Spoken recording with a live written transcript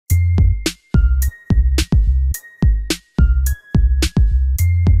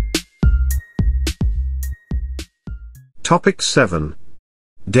Topic 7.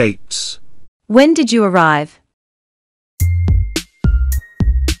 Dates. When did you arrive?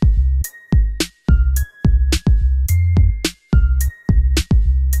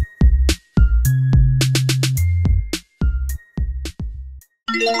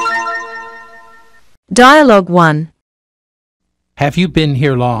 Dialogue 1. Have you been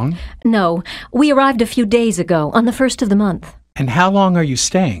here long? No, we arrived a few days ago, on the 1st of the month. And how long are you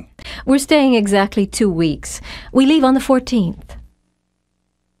staying? We're staying exactly 2 weeks. We leave on the 14th.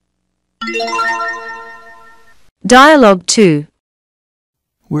 Dialogue 2.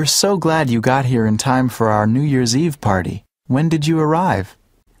 We're so glad you got here in time for our New Year's Eve party. When did you arrive?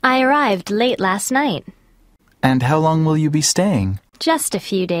 I arrived late last night. And how long will you be staying? Just a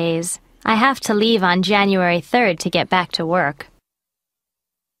few days. I have to leave on January 3rd to get back to work.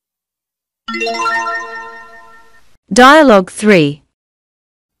 Dialogue 3.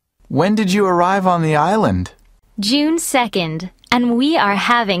 When did you arrive on the island? June 2nd, and we are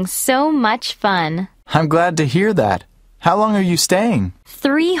having so much fun. I'm glad to hear that. How long are you staying?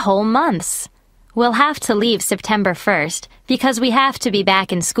 3 whole months. We'll have to leave September 1st because we have to be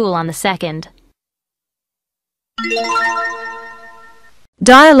back in school on the 2nd.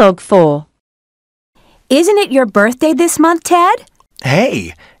 Dialogue 4. Isn't it your birthday this month, Ted?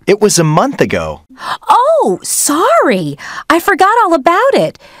 Hey, it was a month ago. Oh, sorry. I forgot all about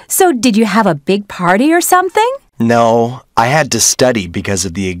it. So did you have a big party or something? No, I had to study because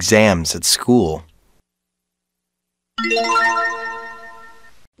of the exams at school.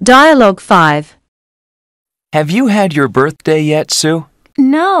 Dialogue 5. Have you had your birthday yet, Sue?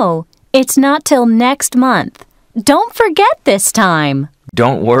 No, it's not till next month. Don't forget this time.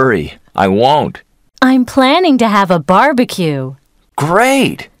 Don't worry, I won't. I'm planning to have a barbecue.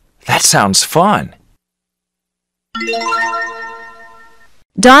 Great! That sounds fun.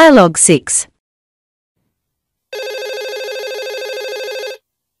 Dialogue 6.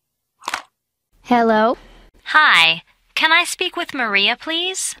 Hello? Hi, can I speak with Maria,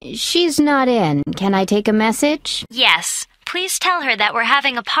 please? She's not in. Can I take a message? Yes. Please tell her that we're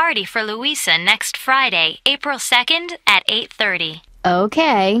having a party for Louisa next Friday, April 2nd at 8:30.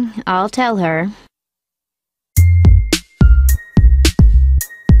 Okay, I'll tell her.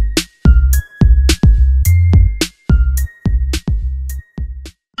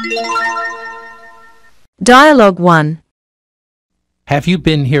 Dialogue 1. Have you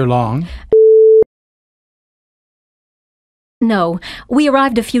been here long? No, we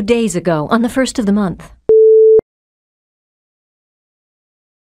arrived a few days ago, on the 1st of the month.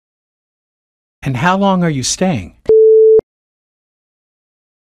 And how long are you staying?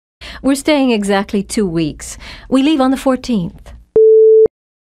 We're staying exactly 2 weeks. We leave on the 14th.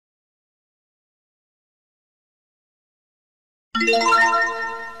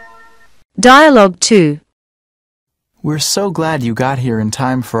 Dialogue 2. We're so glad you got here in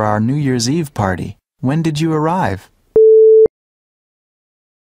time for our New Year's Eve party. When did you arrive?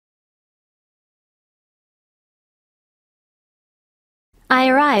 I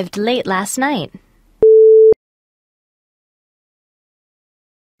arrived late last night.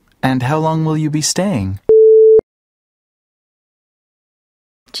 And how long will you be staying?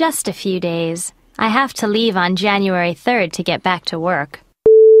 Just a few days. I have to leave on January 3rd to get back to work.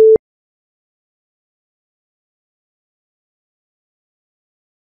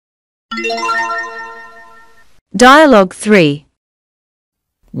 Dialogue 3.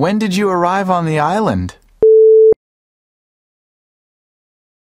 When did you arrive on the island?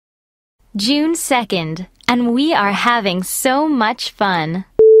 June 2nd, and we are having so much fun.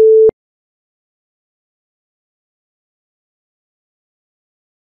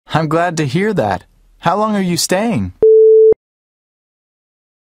 I'm glad to hear that. How long are you staying?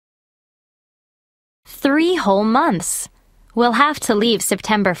 3 whole months. We'll have to leave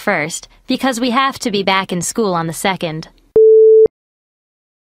September 1st because we have to be back in school on the 2nd.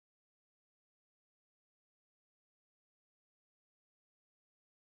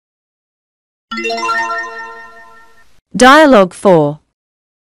 Dialogue 4.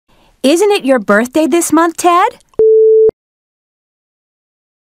 Isn't it your birthday this month, Ted?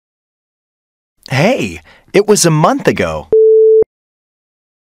 Hey, it was a month ago.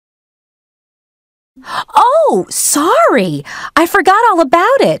 Oh, sorry. I forgot all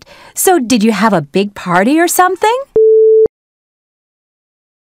about it. So did you have a big party or something?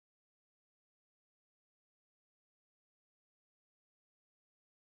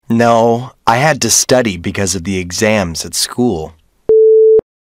 No, I had to study because of the exams at school.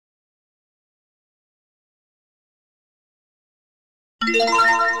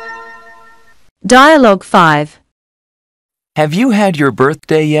 Dialogue 5. Have you had your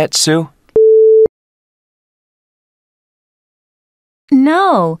birthday yet, Sue?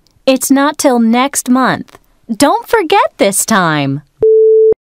 No, it's not till next month. Don't forget this time.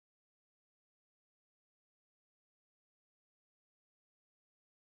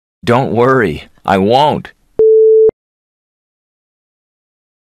 Don't worry, I won't.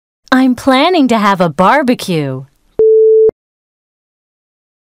 I'm planning to have a barbecue.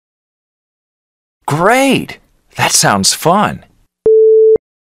 Great! That sounds fun.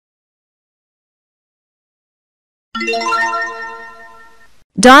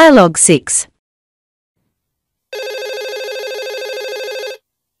 Dialogue 6.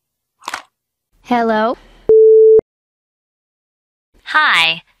 Hello?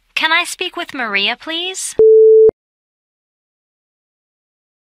 Hi, can I speak with Maria, please?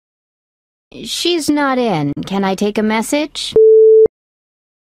 She's not in. Can I take a message?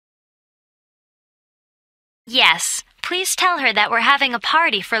 Yes, please tell her that we're having a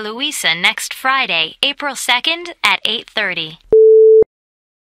party for Louisa next Friday, April 2nd at 8:30.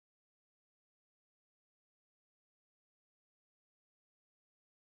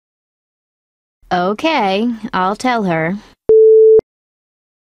 Okay, I'll tell her.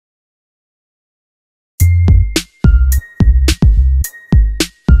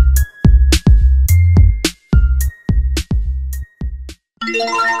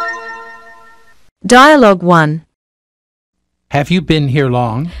 Dialogue 1. Have you been here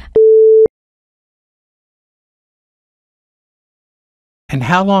long? And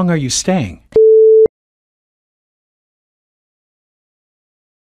how long are you staying?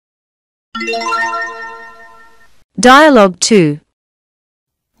 Dialogue 2.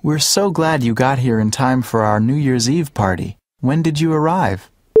 We're so glad you got here in time for our New Year's Eve party. When did you arrive?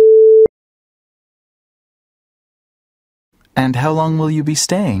 And how long will you be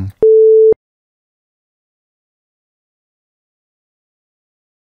staying?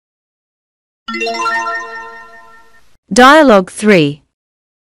 Dialogue 3.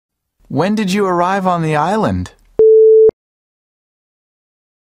 When did you arrive on the island?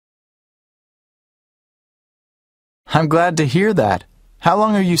 I'm glad to hear that. How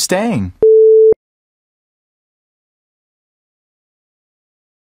long are you staying?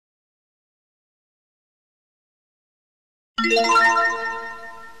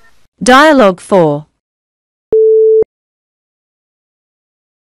 Dialogue 4.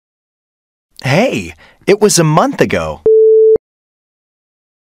 Hey, it was a month ago.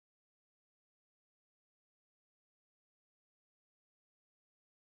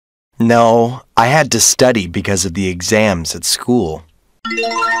 No, I had to study because of the exams at school.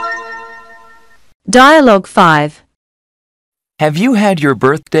 Dialogue 5. Have you had your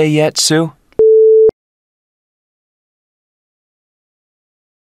birthday yet, Sue?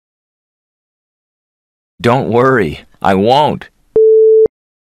 Don't worry, I won't.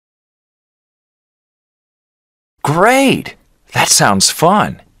 Great! That sounds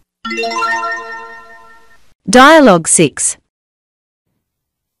fun. Dialogue 6.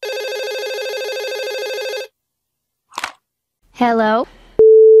 Hello?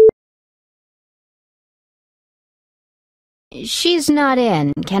 She's not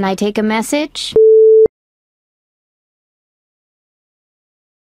in. Can I take a message?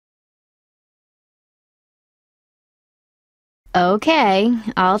 Okay,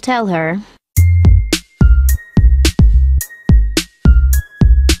 I'll tell her.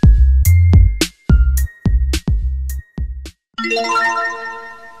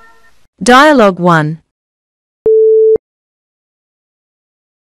 Dialogue 1.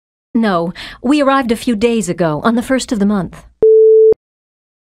 No, we arrived a few days ago, on the 1st of the month.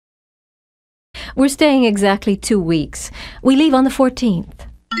 We're staying exactly 2 weeks. We leave on the 14th.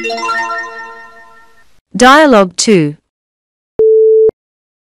 Dialogue 2.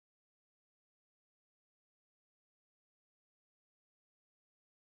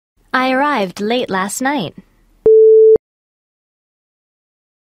 I arrived late last night.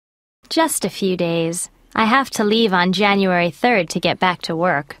 Just a few days. I have to leave on January 3rd to get back to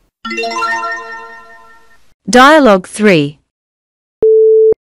work. Dialogue 3.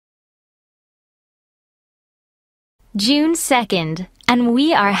 June 2nd, and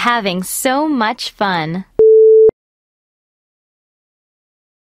we are having so much fun.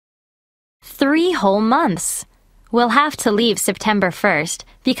 3 whole months. We'll have to leave September 1st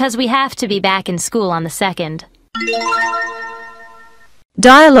because we have to be back in school on the 2nd.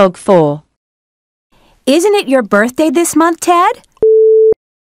 Dialogue 4. Isn't it your birthday this month, Ted?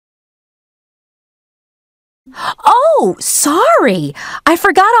 Oh, sorry. I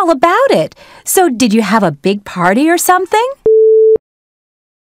forgot all about it. So did you have a big party or something?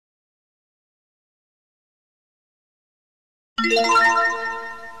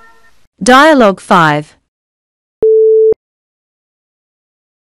 Dialogue 5.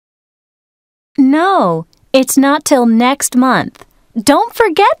 No, it's not till next month. Don't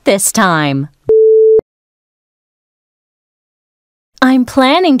forget this time. I'm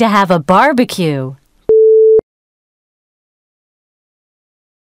planning to have a barbecue.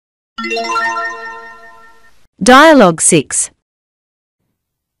 Dialogue 6.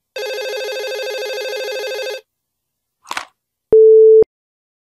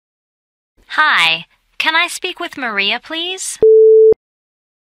 Hi, can I speak with Maria, please?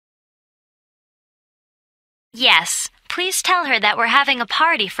 Yes, please tell her that we're having a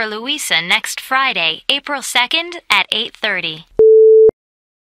party for Louisa next Friday, April 2nd at 8:30.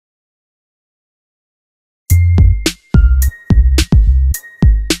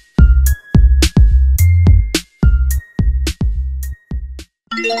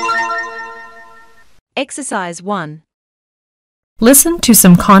 Exercise 1. Listen to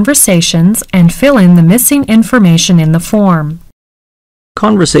some conversations and fill in the missing information in the form.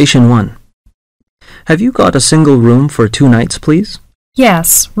 Conversation 1. Have you got a single room for 2 nights, please?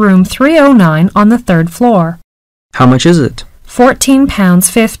 Yes, room 309 on the 3rd floor. How much is it?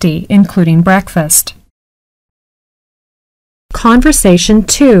 £14.50, including breakfast. Conversation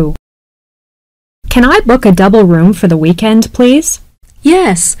 2. Can I book a double room for the weekend, please?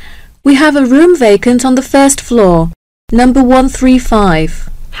 Yes, we have a room vacant on the 1st floor, number 135.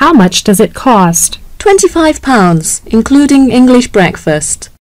 How much does it cost? £25, including English breakfast.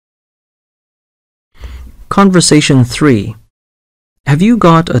 Conversation 3. Have you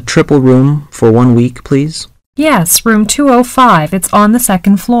got a triple room for 1 week, please? Yes, room 205. It's on the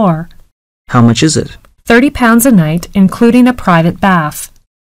 2nd floor. How much is it? £30 a night, including a private bath.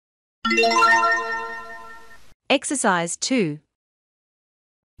 Exercise 2.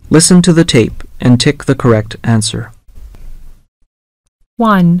 Listen to the tape and tick the correct answer.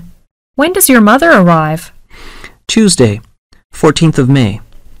 1. When does your mother arrive? Tuesday, 14th of May.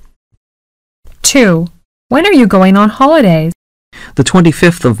 2. When are you going on holidays? The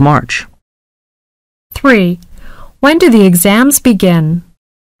 25th of March. 3. When do the exams begin?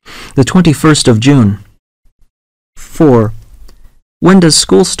 The 21st of June. 4. When does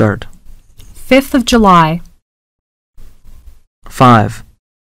school start? 5th of July. 5.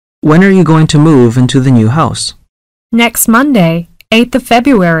 When are you going to move into the new house? Next Monday, 8th of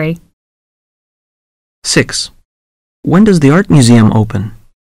February. 6. When does the art museum open?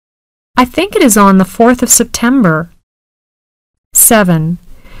 I think it is on the 4th of September. 7.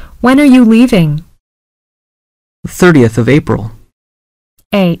 When are you leaving? 30th of April.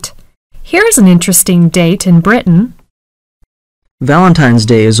 8. Here's an interesting date in Britain. Valentine's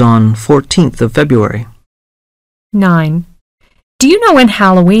Day is on 14th of February. 9. Do you know when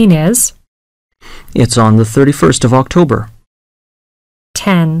Halloween is? It's on the 31st of October.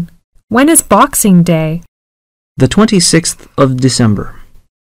 10. When is Boxing Day? The 26th of December.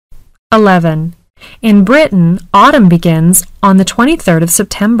 11. In Britain, autumn begins on the 23rd of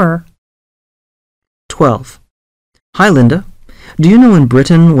September. 12. Hi, Linda. Do you know in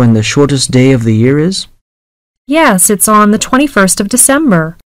Britain when the shortest day of the year is? Yes, it's on the 21st of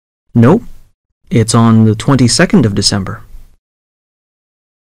December. Nope. It's on the 22nd of December.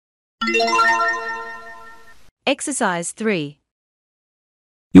 Exercise 3.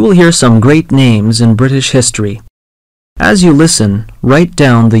 You will hear some great names in British history. As you listen, write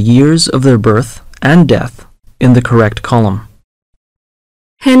down the years of their birth and death in the correct column.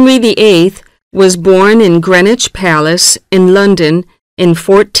 Henry VIII was born in Greenwich Palace in London in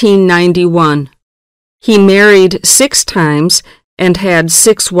 1491. He married 6 times and had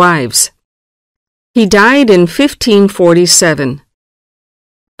 6 wives. He died in 1547.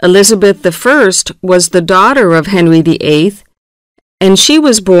 Elizabeth I was the daughter of Henry VIII, and she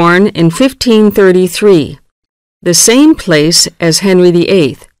was born in 1533, the same place as Henry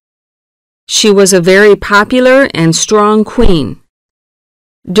VIII. She was a very popular and strong queen.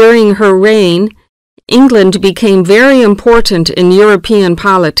 During her reign, England became very important in European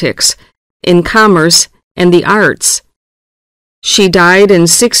politics, in commerce, and the arts. She died in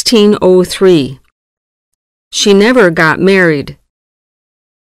 1603. She never got married.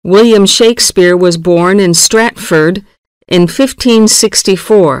 William Shakespeare was born in Stratford in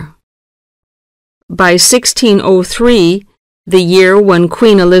 1564. By 1603, the year when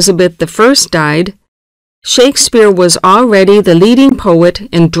Queen Elizabeth I died, Shakespeare was already the leading poet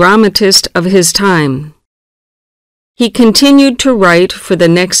and dramatist of his time. He continued to write for the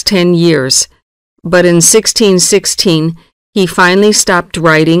next 10 years, but in 1616 he finally stopped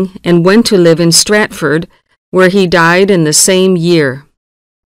writing and went to live in Stratford, where he died in the same year.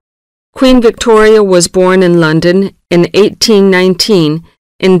 Queen Victoria was born in London in 1819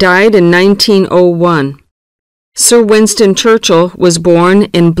 and died in 1901. Sir Winston Churchill was born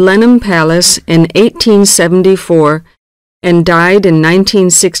in Blenheim Palace in 1874 and died in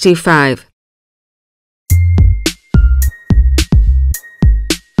 1965.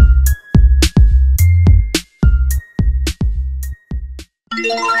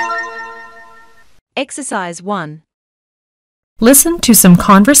 Exercise 1. Listen to some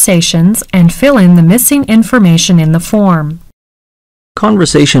conversations and fill in the missing information in the form.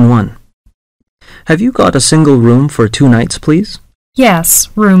 Conversation 1. Have you got a single room for 2 nights, please? Yes,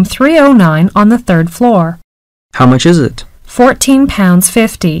 room 309 on the 3rd floor. How much is it?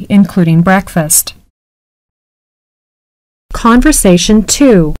 £14.50, including breakfast. Conversation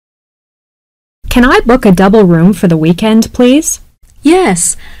 2. Can I book a double room for the weekend, please?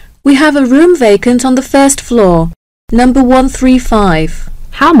 Yes, we have a room vacant on the 1st floor, number 135.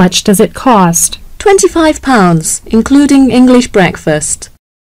 How much does it cost? £25, including English breakfast.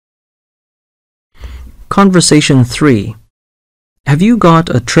 Conversation 3. Have you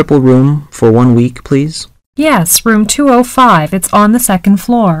got a triple room for 1 week, please? Yes, room 205. It's on the 2nd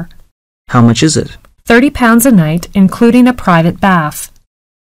floor. How much is it? £30 a night, including a private bath.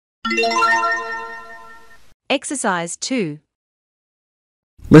 Exercise 2.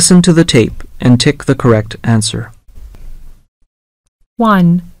 Listen to the tape and tick the correct answer.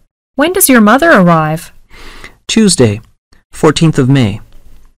 1. When does your mother arrive? Tuesday, 14th of May.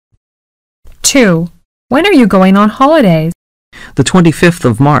 2. When are you going on holidays? The 25th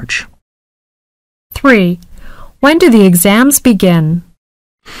of March. 3. When do the exams begin?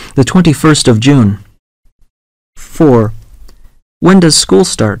 The 21st of June. 4. When does school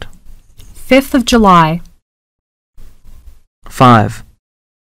start? 5th of July. 5.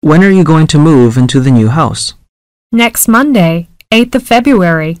 When are you going to move into the new house? Next Monday, 8th of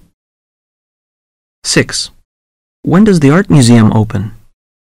February. 6. When does the art museum open?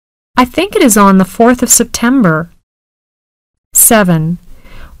 I think it is on the 4th of September. 7.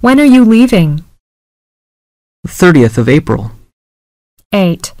 When are you leaving? 30th of April.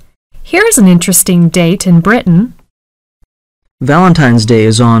 8. Here's an interesting date in Britain. Valentine's Day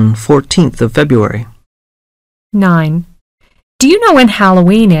is on 14th of February. 9. Do you know when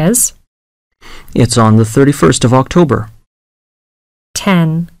Halloween is? It's on the 31st of October.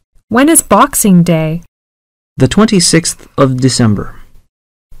 10. When is Boxing Day? The 26th of December.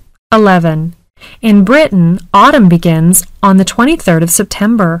 11. In Britain, autumn begins on the 23rd of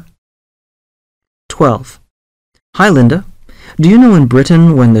September. 12. Hi, Linda. Do you know in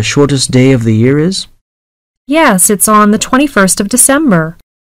Britain when the shortest day of the year is? Yes, it's on the 21st of December.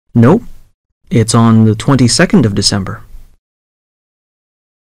 Nope. It's on the 22nd of December.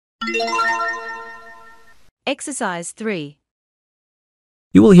 Exercise 3.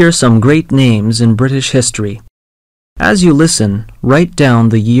 You will hear some great names in British history. As you listen, write down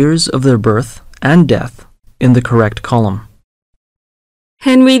the years of their birth and death in the correct column.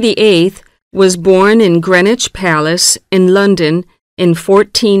 Henry VIII was born in Greenwich Palace in London in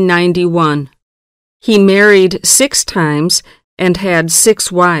 1491. He married 6 times and had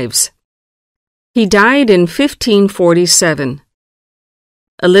 6 wives. He died in 1547.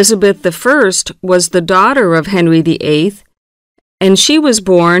 Elizabeth I was the daughter of Henry VIII, and she was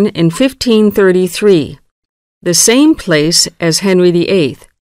born in 1533, the same place as Henry VIII.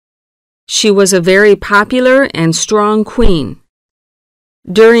 She was a very popular and strong queen.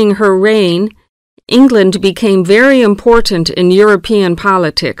 During her reign, England became very important in European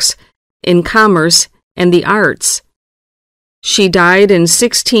politics, in commerce, and the arts. She died in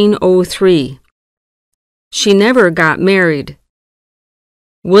 1603. She never got married.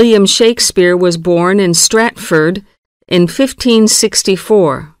 William Shakespeare was born in Stratford in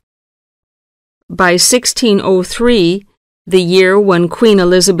 1564. By 1603, the year when Queen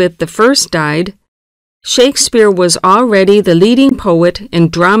Elizabeth I died, Shakespeare was already the leading poet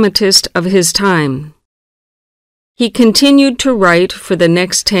and dramatist of his time. He continued to write for the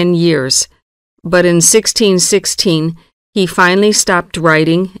next 10 years, but in 1616 he finally stopped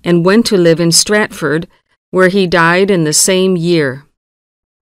writing and went to live in Stratford, where he died in the same year.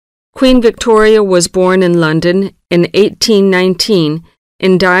 Queen Victoria was born in London in 1819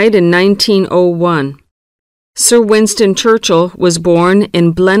 and died in 1901. Sir Winston Churchill was born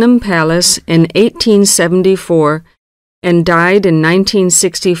in Blenheim Palace in 1874 and died in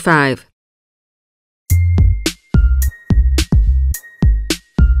 1965.